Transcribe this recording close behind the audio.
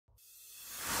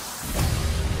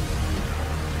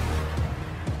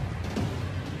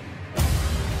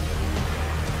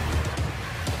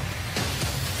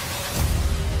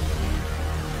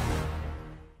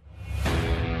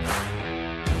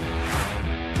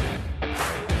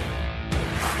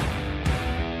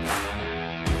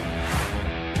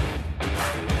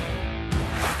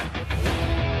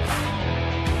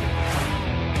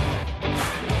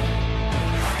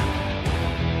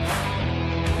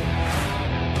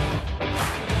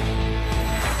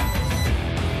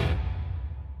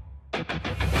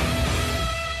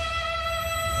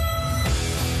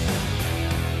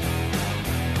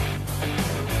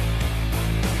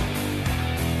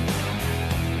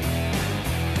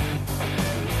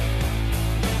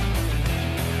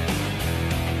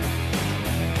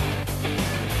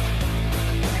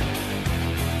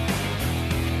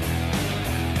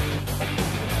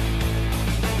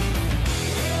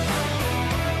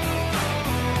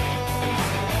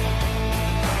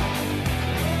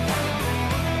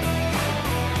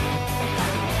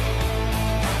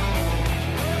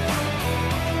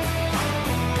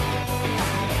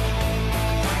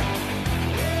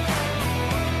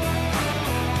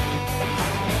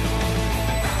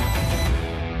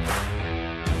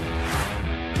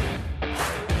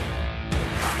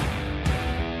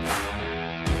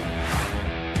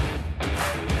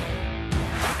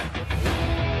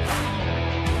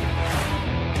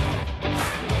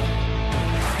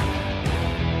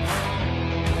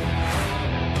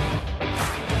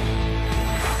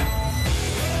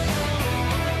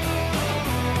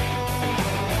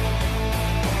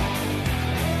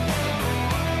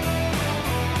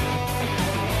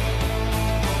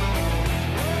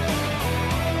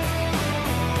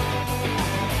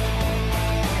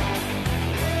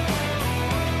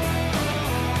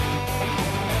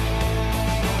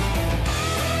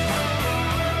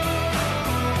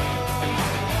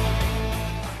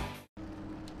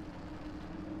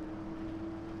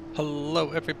Hello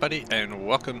everybody and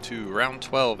welcome to round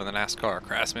 12 in the NASCAR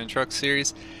Craftsman Truck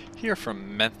Series here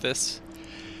from Memphis,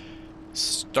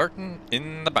 starting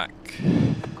in the back.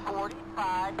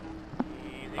 45.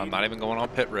 I'm not even going on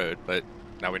pit road, but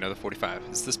now we know the 45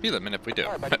 is the speed limit if we do.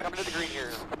 Coming to the green here.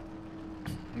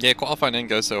 Yeah, qualifying didn't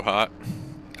go so hot.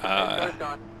 I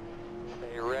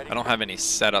Ready? don't have any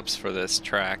setups for this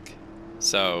track,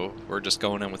 so we're just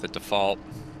going in with a default,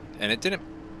 and it didn't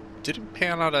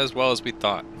pan out as well as we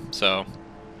thought. So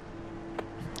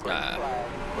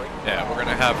yeah, we're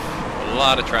gonna have a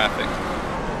lot of traffic,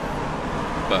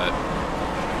 but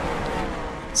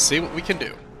see what we can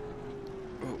do.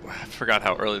 Ooh, I forgot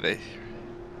how early they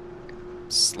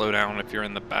slow down if you're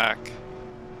in the back.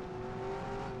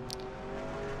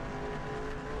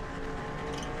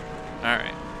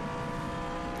 Alright,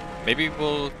 maybe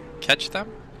we'll catch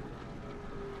them.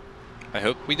 I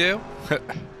hope we do.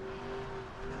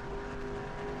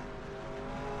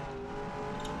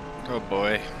 Oh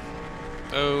boy.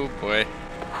 Oh boy.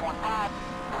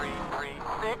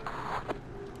 336.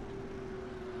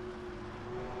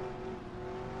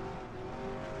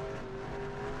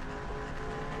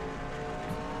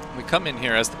 We come in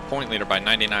here as the point leader by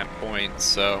 99 points,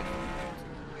 so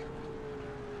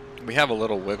we have a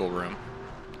little wiggle room,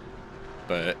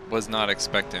 but was not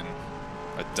expecting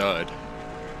a dud.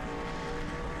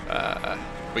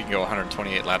 We can go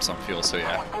 128 laps on fuel, so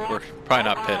yeah, we're probably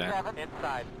not pitting.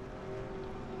 Inside.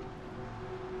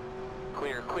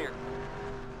 Clear, clear.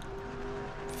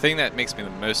 The thing that makes me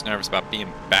the most nervous about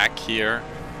being back here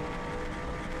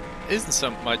isn't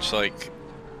so much like,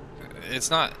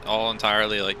 it's not all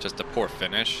entirely like just a poor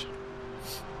finish.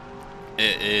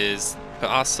 It is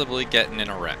possibly getting in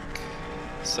a wreck.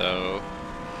 So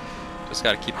just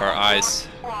got to keep our eyes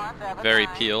very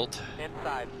peeled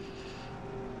Inside.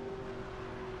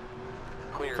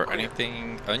 Clear, for clear.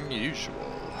 anything unusual.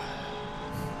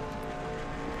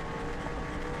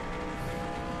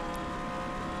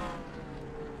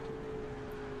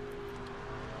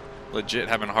 Legit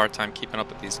having a hard time keeping up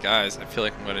with these guys. I feel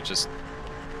like I'm gonna just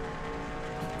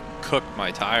cook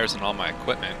my tires and all my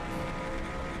equipment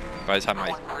by the time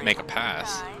I make a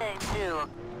pass.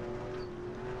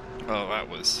 Oh, that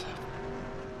was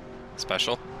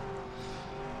special.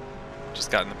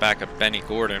 Just got in the back of Benny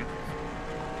Gordon.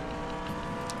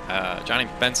 Johnny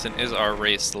Benson is our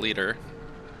race leader.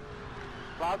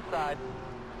 Outside.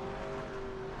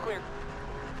 Clear.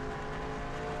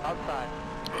 Outside.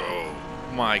 Oh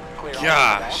my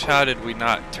gosh, how did we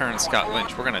not turn Scott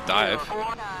Lynch? We're gonna dive.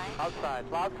 Outside.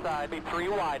 Outside. Be 3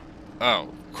 wide. Oh, of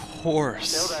Still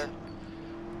course. there.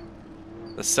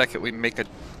 The second we make a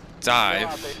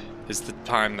dive is the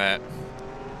time that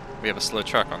we have a slow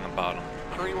truck on the bottom.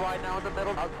 3 wide now in the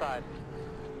middle. Outside.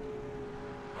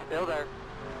 Still there.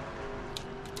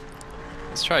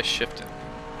 Let's try shifting.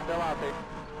 Still out there.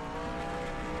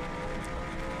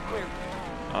 Clear.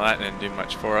 Oh, that didn't do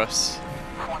much for us.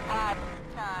 5, 9,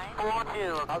 4,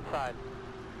 2. Outside.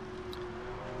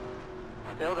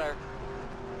 Still there.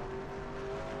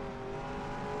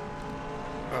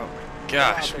 Oh my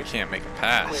gosh, we can't make a Clear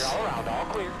pass. all around. All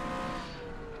clear.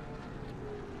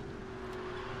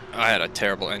 I had a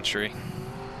terrible entry.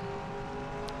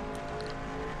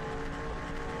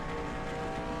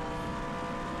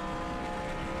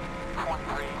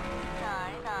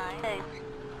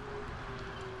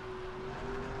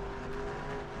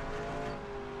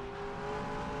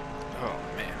 Oh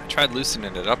man, I tried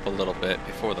loosening it up a little bit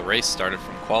before the race started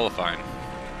from qualifying.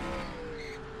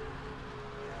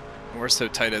 We're so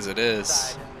tight as it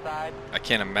is. Inside. I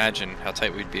can't imagine how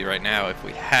tight we'd be right now if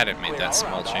we hadn't made that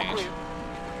small change.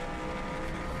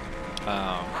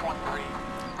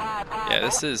 Yeah,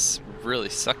 this is really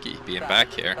sucky being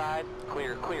back here.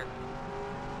 Clear, clear.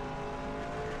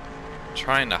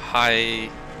 Trying to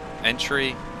high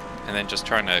entry and then just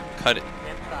trying to cut it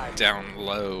Inside. down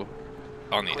low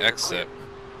on the Clear, exit.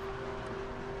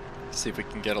 See if we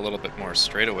can get a little bit more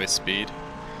straightaway speed.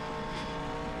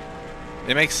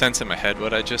 It makes sense in my head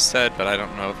what I just said, but I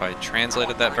don't know if I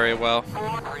translated that very well.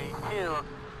 4, 3, 2.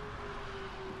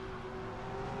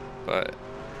 But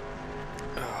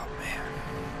oh man,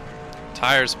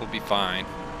 tires will be fine.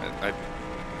 I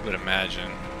would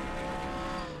imagine.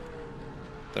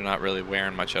 They're not really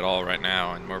wearing much at all right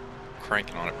now, and we're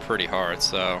cranking on it pretty hard,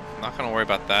 so I'm not going to worry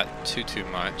about that too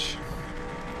much.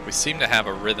 We seem to have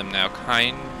a rhythm now,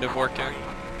 kind of working. 3,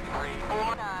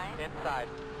 4, 9. Inside.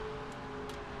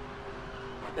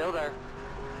 Still there.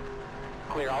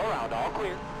 Clear all around. All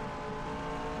clear.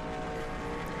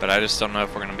 But I just don't know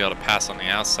if we're going to be able to pass on the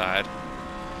outside.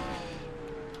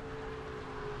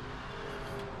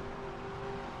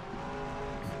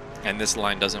 And this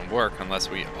line doesn't work unless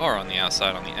we are on the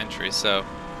outside on the entry, so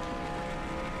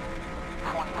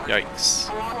yikes.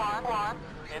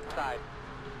 Inside.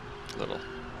 A little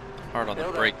hard on the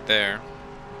brake there.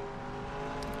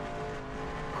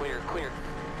 Clear, clear.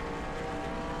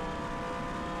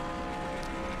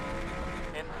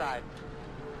 Inside.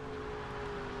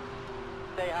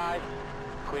 Stay high.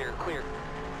 Clear, clear.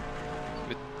 I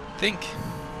would think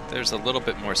there's a little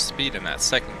bit more speed in that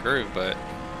second groove, but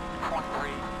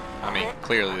I mean,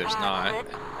 clearly there's not.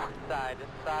 Inside,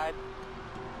 inside.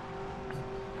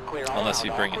 Clear all Unless around,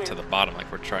 you all bring it clear. to the bottom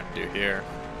like we're trying to do here.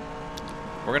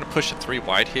 We're going to push it 3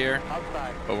 wide here,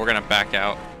 Outside. but we're going to back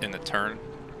out in the turn.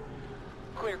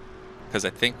 Clear. Because I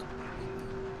think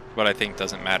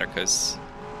doesn't matter, because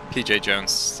PJ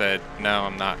Jones said, no,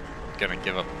 I'm not going to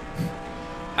give up.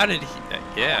 How did he?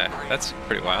 Yeah, that's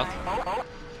pretty wild.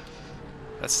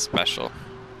 That's special.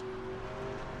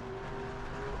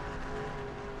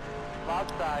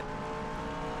 Outside.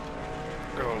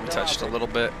 Oh, we touched a little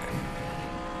bit.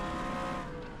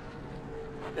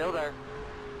 Still there.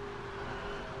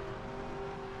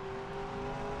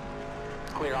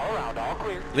 Clear all around, all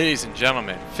clear. Ladies and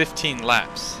gentlemen, 15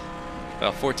 laps.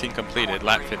 Well, 14 completed,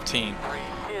 lap 15.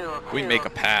 We make a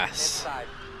pass. Inside.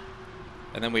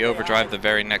 And then we overdrive the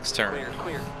very next turn. Clear,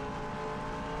 clear.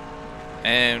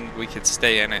 And we could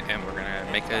stay in it, and we're gonna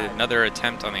make another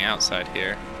attempt on the outside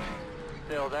here.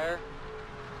 Still there.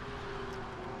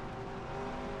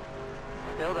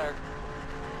 Still there.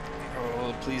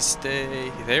 Oh, please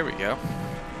stay. There we go.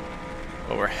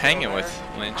 Well, we're hanging with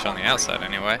Lynch on the outside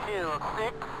anyway. 2,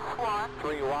 6, 1.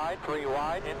 3 wide, 3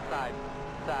 wide, inside.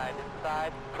 Inside,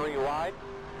 inside, 3 wide,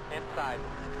 inside.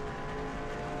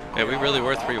 Yeah, we really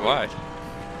were 3 wide.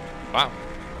 Wow.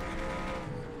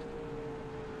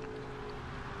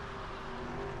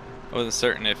 I wasn't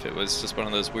certain if it was just one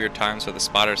of those weird times where the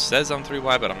spotter says I'm 3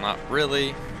 wide, but I'm not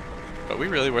really. But we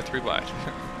really were 3 wide.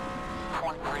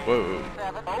 Whoa.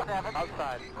 707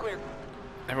 outside. Clear.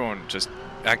 Everyone just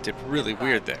acted really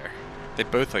weird there. They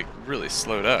both like really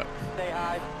slowed up. Stay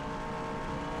high.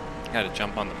 Had to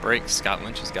jump on the brakes. Scott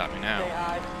Lynch has got me Stay now.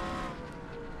 high.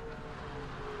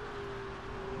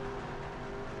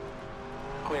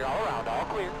 Clear all around, all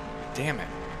clear. Damn it.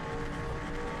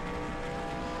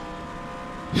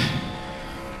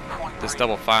 This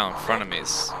double file in front of me is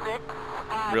 6,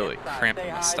 really inside. cramping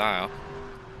Stay my high. style.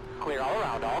 Clear all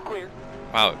around, all clear.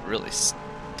 Wow, it really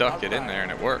stuck it in there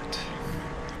and it worked.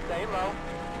 Stay low.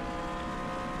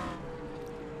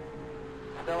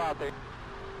 Still out there.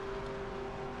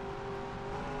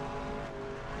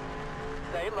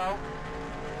 Stay low.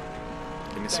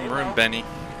 Give me some room, Benny.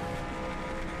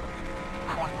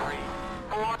 23,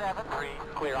 473.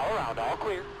 Clear all around, all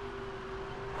clear.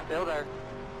 Still there.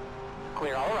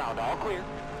 Clear all around, all clear.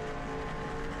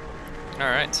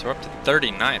 Alright, so we're up to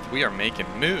 39th. We are making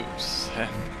moves.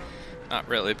 Not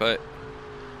really, but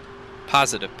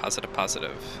positive, positive,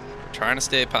 positive. Trying to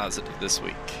stay positive this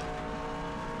week.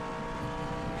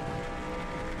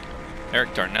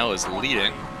 Eric Darnell is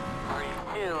leading. 3,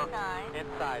 2, 9.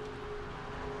 Inside.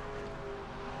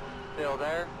 Still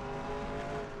there.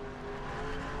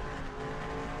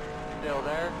 Still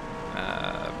there.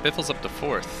 Biffle's up to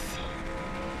 4th.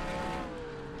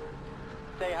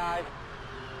 Stay high.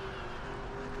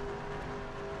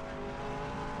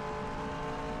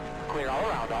 Clear all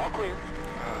around, all clear.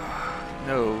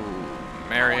 No.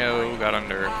 Mario got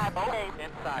under 508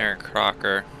 inside. Aaron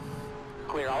Crocker.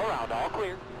 Clear all around, all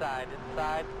clear. Inside,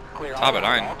 inside. Clear all Todd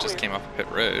around, all Ine just clear. came off of pit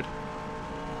road.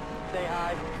 Stay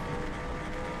high.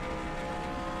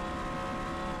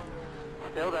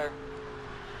 Still there.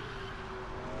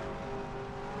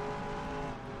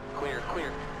 Clear,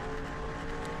 clear.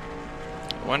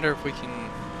 I wonder if we can...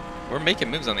 We're making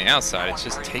moves on the outside. It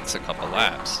just takes a couple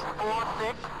laps. 4,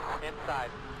 6, inside.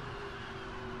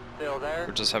 Still there.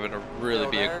 We're just having to really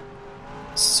Still be there.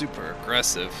 super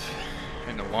aggressive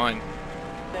into one.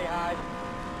 Stay high.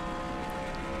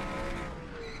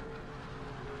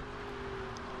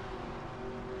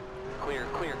 Clear,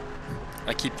 clear.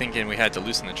 I keep thinking we had to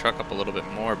loosen the truck up a little bit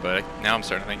more, but now I'm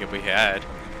starting to think if we had,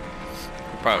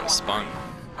 we probably would have spun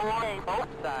 4, both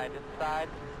side, inside.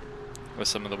 with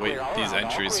some of the way these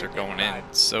entries are going in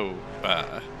so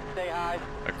Stay high.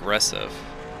 aggressive.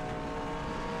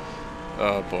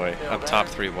 Oh boy, up top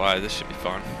 3 wide. This should be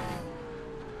fun.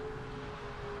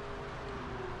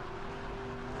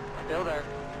 Still there.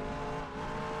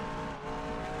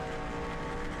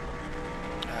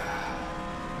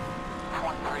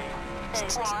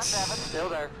 Still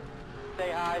there.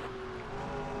 Stay high.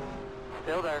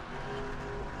 Still there.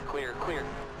 Clear, clear.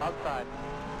 Outside.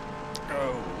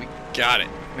 Oh, we got it.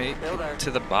 Made Still there.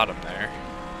 to the bottom there.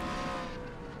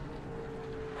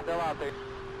 Still out there.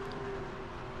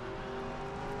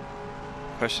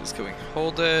 Question is, can we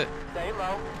hold it? Stay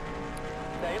low.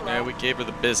 Stay low. Yeah, we gave her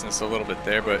the business a little bit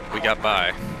there, but we got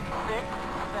by.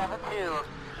 672.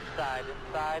 Inside,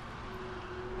 inside.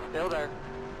 Still there.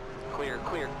 Clear,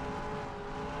 clear.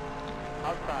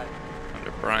 Outside.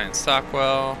 Under Brian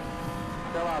Stockwell.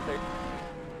 Still out there.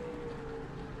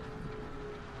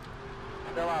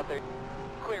 Still out there.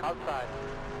 Clear. Outside.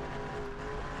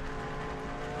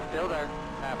 Still there.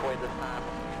 Halfway this time.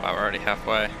 Wow, we're already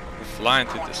halfway. We're flying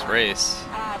through this race.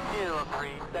 523.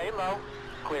 Stay low.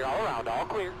 Clear all around. All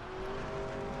clear.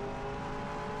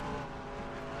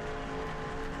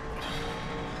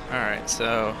 Alright,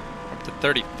 so up to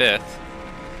 35th.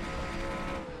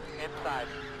 Inside.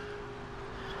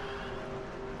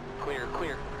 Clear,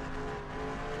 clear.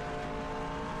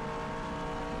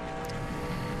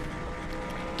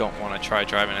 Don't want to try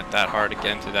driving it that hard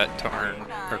again through that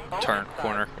turn,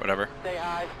 corner, whatever. Stay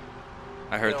high.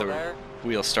 I heard Still the there.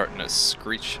 wheels starting to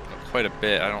screech quite a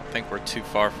bit. I don't think we're too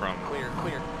far from, Clear,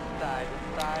 clear. Inside,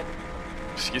 inside.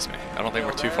 excuse me, I don't think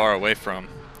we're Still too there. far away from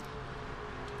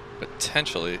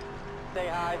potentially Stay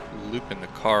high. looping the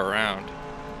car around.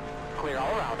 Clear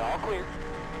all around. All clear.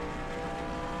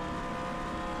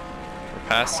 We're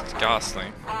past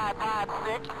Gosling.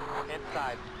 556.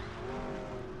 Inside.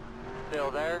 Still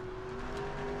there.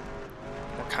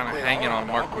 We're kind of hanging on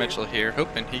Mark Mitchell here,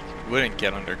 hoping he wouldn't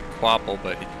get under Quapple,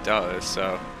 but he does,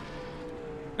 so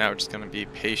now we're just going to be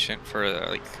patient for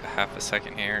like a half a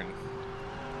second here and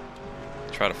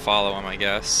try to follow him, I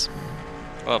guess.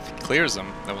 Well, if he clears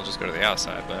them, then we'll just go to the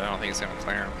outside, but I don't think it's going to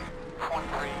clear him.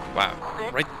 23. Wow,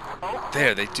 right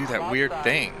there, they do that weird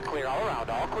thing. Clear all around.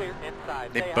 All clear.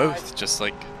 Inside. They Stay both high. just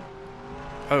like,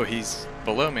 oh, he's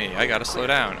below me, I got to slow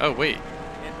down. Oh, wait,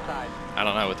 Inside. I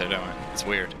don't know what they're doing. It's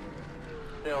weird.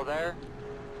 Still there.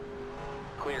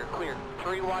 Clear, clear.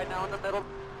 3 wide now in the middle.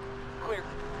 Clear.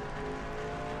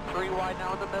 3 wide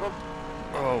now in the middle.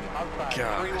 Oh Outside.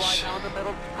 my 3 wide gosh. now in the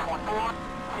middle. 1,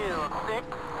 2, 6,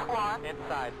 1.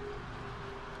 Inside.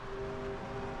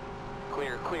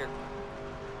 Clear, clear.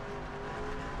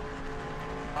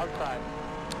 Outside.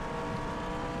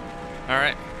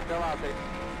 Alright. Still out there.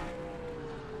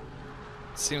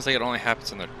 Seems like it only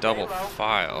happens in their double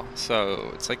file, so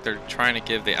it's like they're trying to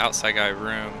give the outside guy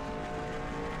room,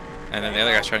 and then the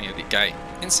other guy's trying to give the guy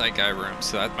inside guy room,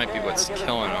 so that might be what's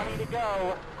killing them.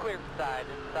 Clear side,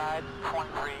 inside,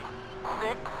 23,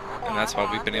 6, And that's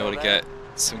why we've been able to get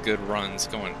some good runs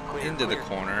going clear, into the clear.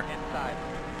 corner, Inside.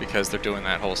 because they're doing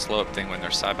that whole slow up thing when they're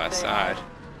side by side.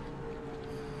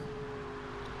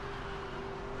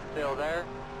 Still there.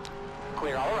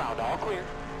 Clear all around, all clear.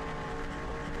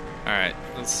 Alright,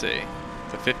 let's see.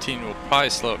 The 15 will probably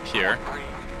slow up here. 3,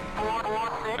 4,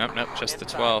 6. Nope, nope, just the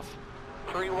Inside. 12.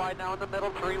 3 wide now in the middle,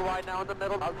 3 wide now in the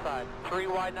middle, outside. 3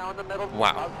 wide now in the middle,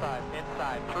 Wow. outside,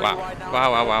 inside. 3 Wow, wide now wow,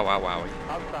 in wow, the wow, middle, wow,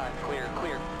 wow. outside, clear,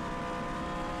 clear.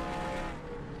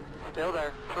 Still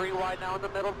there. 3 wide now in the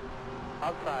middle,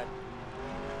 outside.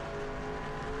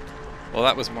 Well,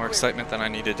 that was more excitement than I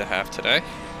needed to have today.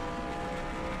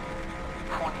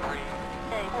 23,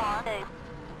 8, 1, 8.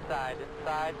 Inside,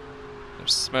 inside.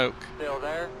 There's smoke. Still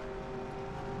there.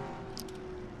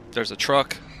 There's a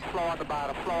truck. Slow on the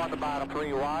bottom, slow on the bottom.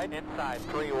 3 wide, inside,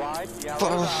 3 wide. Yellow's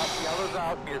Oh. out, yellow's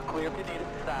out. You're clear if you need it.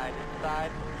 Inside,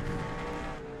 inside.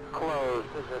 Closed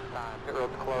at this time. Pit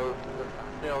road's closed at this time.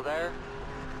 Still there.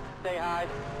 Stay high.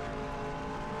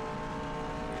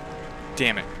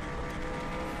 Damn it.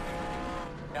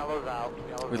 Yellow's out.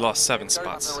 Yellow's We out. lost 7 Get started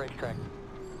on spots. the racetrack.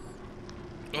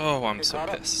 Oh, I'm Get so caught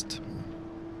up. pissed.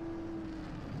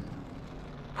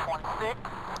 26.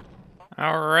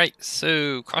 Alright,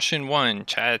 so caution 1,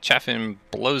 Chad Chaffin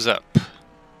blows up.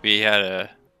 We had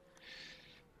a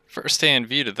first-hand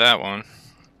view to that one.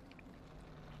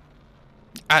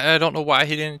 I don't know why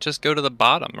he didn't just go to the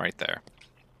bottom right there.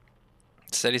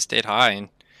 Instead he stayed high and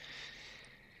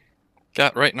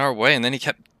got right in our way, and then he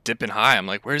kept dipping high. I'm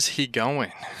like, where's he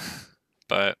going?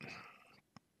 But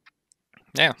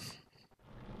yeah.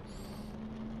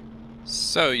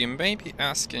 So you may be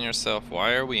asking yourself,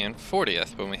 why are we in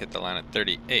 40th when we hit the line at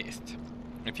 38th?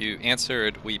 If you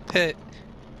answered we pit,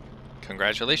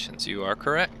 congratulations, you are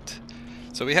correct.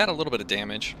 So we had a little bit of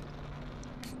damage,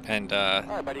 and All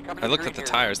right, buddy, coming I in looked green at the here.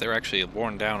 tires. They were actually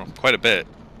worn down quite a bit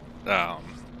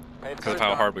because of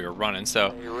how hard we were running. So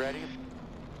Are you ready?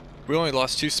 we only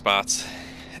lost 2 spots,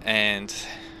 and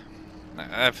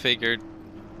I figured,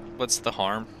 what's the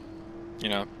harm? You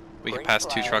know, we could pass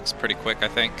 2 trucks pretty quick, I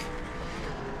think.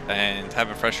 And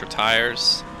having fresher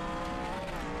tires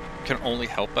can only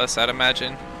help us, I'd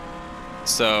imagine.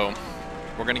 So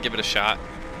we're gonna give it a shot.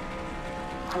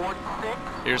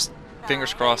 Here's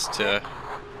fingers crossed to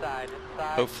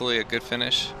hopefully a good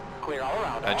finish. Clear all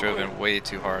around. I drove in way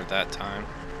too hard that time.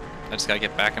 I just gotta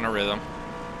get back in a rhythm.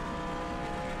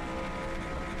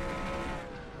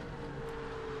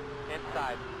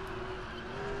 Inside.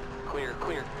 Clear,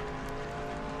 clear.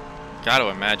 Gotta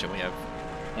imagine we have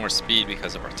more speed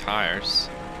because of our tires.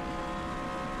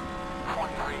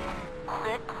 23,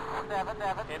 6, 7,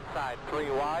 7. Inside. 3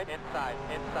 wide. Inside.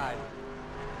 Inside.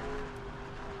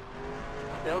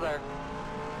 Still there.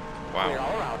 Wow. Clear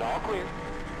all around. All clear.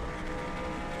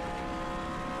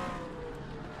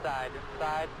 Inside.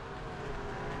 Inside.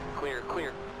 Clear,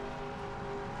 clear.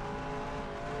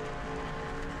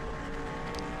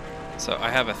 So I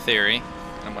have a theory.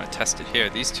 I'm gonna test it here.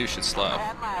 These two should slow.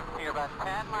 10 laps here, bus.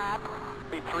 10 laps.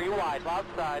 Be 3 wide.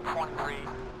 Outside. 23,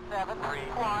 7, 3,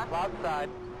 1. Outside.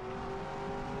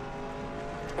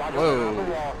 Whoa.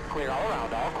 The wall. Clear all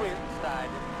around. All clear. Inside.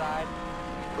 Inside.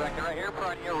 Right here in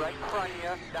front of you. Right in front of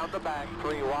you. Down the back.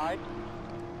 3 wide.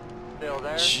 Still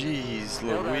there. Jeez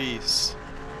Still there. Louise.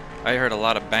 I heard a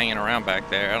lot of banging around back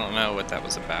there. I don't know what that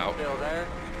was about. Still there.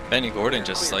 Benny Gordon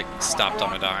just like stopped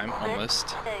on a dime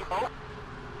almost.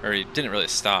 Or he didn't really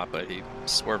stop, but he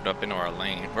swerved up into our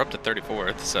lane. We're up to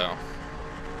 34th, so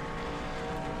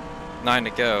 9 to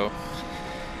go.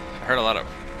 I heard a lot of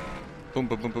boom,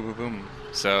 boom, boom, boom, boom, boom.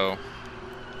 So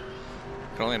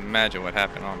I can only imagine what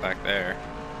happened on back there.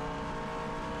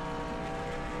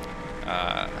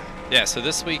 Yeah, so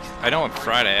this week, I know on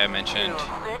Friday I mentioned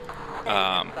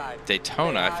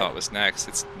Daytona I thought was next.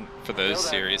 It's for those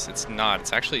series. It's not.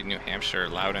 It's actually New Hampshire,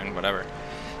 Loudon, whatever.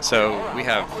 So we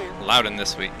have Loudon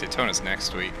this week. Daytona's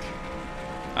next week.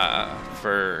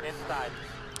 For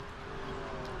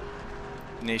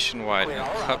Nationwide and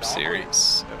Cup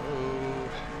Series. So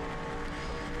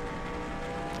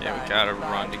yeah, we gotta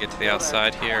run to get to the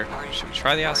outside here. Should we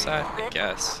try the outside? I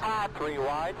guess. 3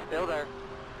 wide. Still there.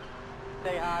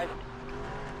 Stay high.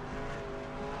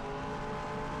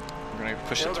 We're gonna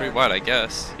push it 3 wide, I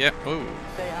guess. Yep. Ooh.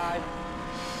 Stay high.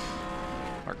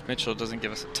 Mark Mitchell doesn't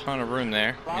give us a ton of room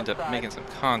there. We end up making some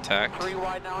contact. 3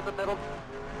 wide now in the middle.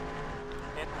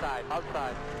 Inside.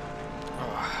 Outside.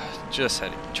 Oh, just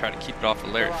had to try to keep it off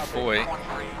of Larry Foy.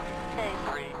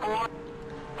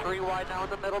 3 wide now in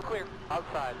the middle. Clear.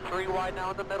 Outside. 3 wide now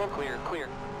in the middle. Clear. Clear.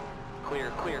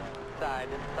 Clear. Clear. Inside.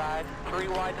 Inside. 3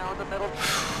 wide now in the middle.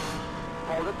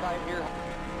 Hold it tight here.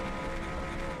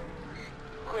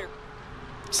 Clear.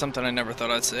 Something I never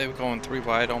thought I'd say, going 3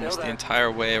 wide almost the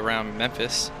entire way around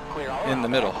Memphis in the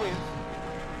middle.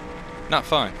 Not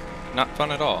fun. Not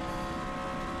fun at all.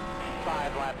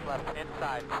 5 laps left.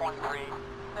 Inside. 23,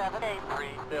 7, 8, 3.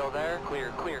 Still there.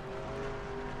 Clear. Clear.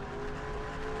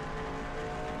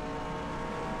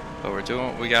 But we're doing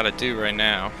what we gotta do right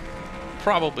now.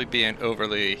 Probably being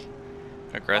overly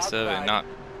aggressive and not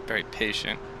very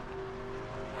patient.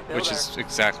 Which is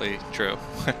exactly true.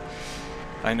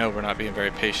 I know we're not being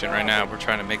very patient right now. We're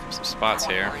trying to make some spots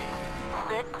here.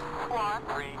 6, 1,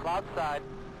 3. Outside.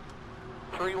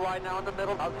 3 wide now in the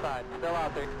middle. Outside. Still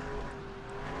out there.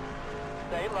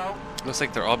 Stay low. Looks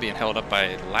like they're all being held up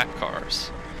by lap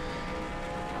cars.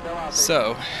 Still out there.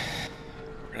 So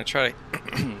we're gonna try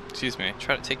to excuse me,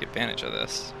 try to take advantage of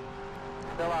this.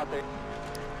 Still out there.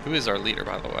 Who is our leader,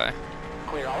 by the way?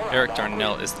 Clear all around. Eric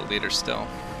Darnell is the leader still.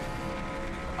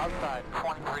 Outside.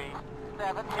 23,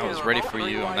 7, I was ready for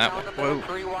you on that one. Whoa.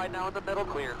 3 wide now in the middle.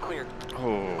 Clear. Clear.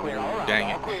 Oh, Clear all around.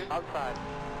 dang All it. clear. Outside.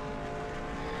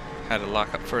 Had to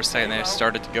lock up for a second there,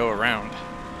 started to go around.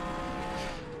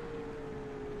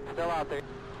 Still out there.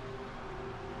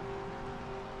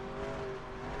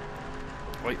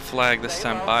 White flag this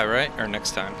time by, right? Or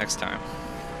next time? Next time.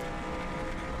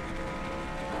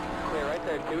 Clear right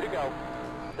there. 2 to go.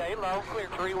 Stay low. Clear.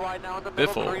 3 wide now in the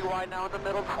middle. Biffle. 3 wide now in the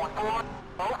middle. 21.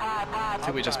 I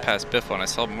think we just passed Biffle and I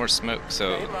saw more smoke,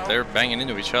 so they're banging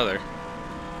into each other.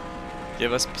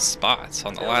 Give us spots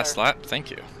on the last lap.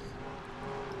 Thank you.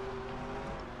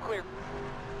 Clear.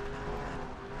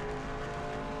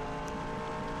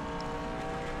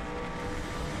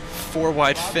 Four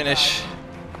wide finish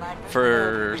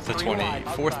for the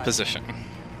 24th position.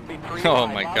 Oh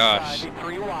my gosh.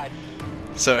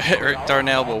 So Eric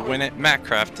Darnell will win it. Matt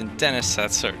Crafton, Dennis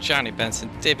Setzer, Johnny Benson,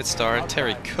 David Starr,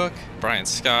 Terry Cook, Brian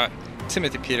Scott,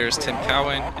 Timothy Peters, Tim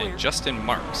Cowan, and Justin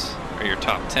Marks are your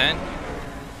top 10.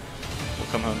 We'll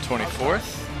come home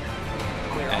 24th.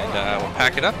 And we'll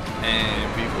pack it up,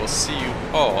 and we will see you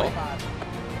all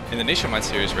in the Nationwide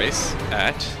Series race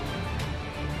at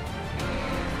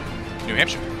New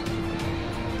Hampshire.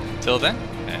 Till then,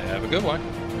 have a good one.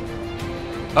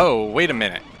 Oh, wait a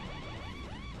minute.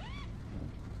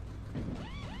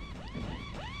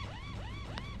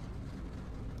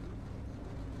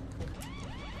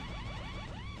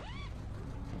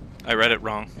 I read it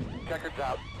wrong. Checkered's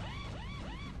out.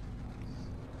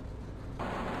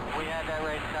 We had that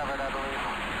race covered, I believe.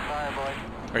 Sorry,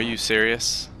 boys. Are you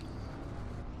serious?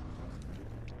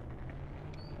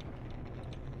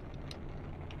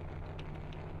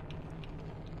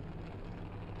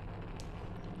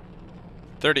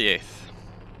 "38th.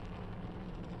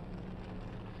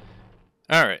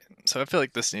 Alright, so I feel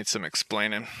like this needs some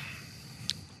explaining.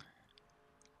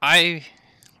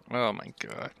 Oh my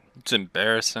god, it's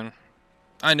embarrassing.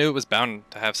 I knew it was bound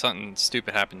to have something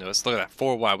stupid happen to us. Look at that,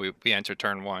 4 wide, we entered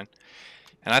turn 1.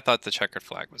 And I thought the checkered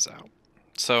flag was out.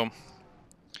 So,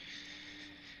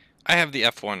 I have the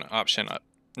F1 option up.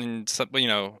 And, so, you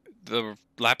know, the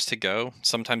laps to go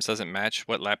sometimes doesn't match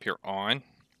what lap you're on,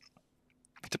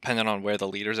 depending on where the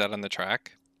leader's at on the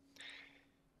track.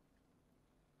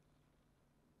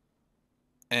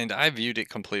 And I viewed it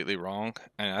completely wrong,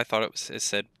 and I thought it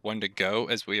said 1 to go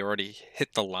as we already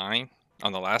hit the line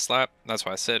on the last lap. That's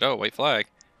why I said, oh, white flag.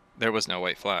 There was no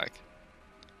white flag.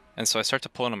 And so I start to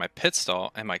pull into my pit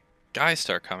stall, and my guys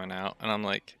start coming out, and I'm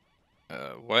like,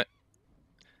 what?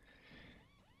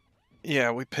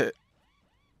 Yeah, we pit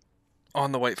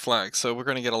on the white flag, so we're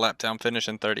going to get a lap down finish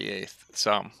in 38th.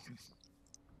 So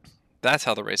that's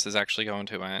how the race is actually going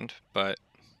to end, but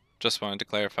just wanted to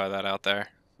clarify that out there.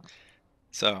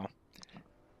 So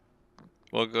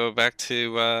we'll go back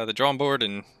to the drawing board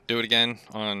and do it again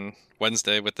on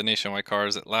Wednesday with the nationwide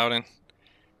cars at Loudon.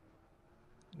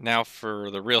 Now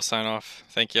for the real sign off.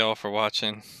 Thank you all for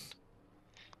watching.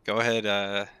 Go ahead,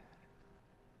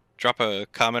 drop a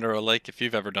comment or a like if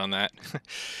you've ever done that.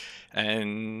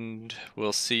 And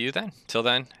we'll see you then. Till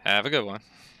then, have a good one.